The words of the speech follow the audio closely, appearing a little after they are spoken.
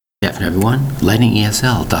Good afternoon, everyone.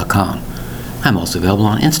 LightningESL.com. I'm also available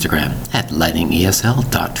on Instagram at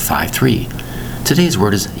lightningesl.53. Today's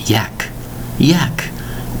word is yak. Yak.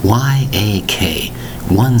 Y-A-K.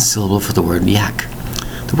 One syllable for the word yak.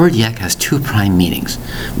 The word yak has two prime meanings.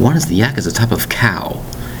 One is the yak is a type of cow.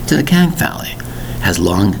 It's in the Kang family. It has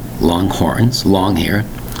long horns, long hair.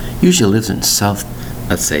 Usually lives in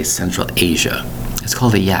Central Asia. It's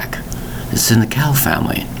called a yak. It's in the cow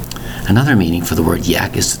family. Another meaning for the word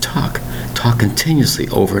yak is to talk. Talk continuously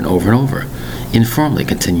over and over and over. Informally,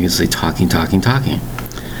 continuously talking. About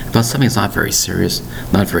something that's not very serious,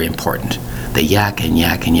 not very important. The yak and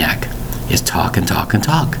yak and yak is talk and talk and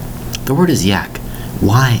talk. The word is yak.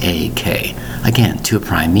 Y-A-K. Again, two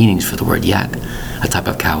prime meanings for the word yak. A type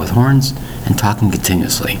of cow with horns and talking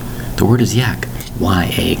continuously. The word is yak.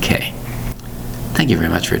 Y-A-K. Thank you very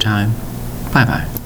much for your time. Bye-bye.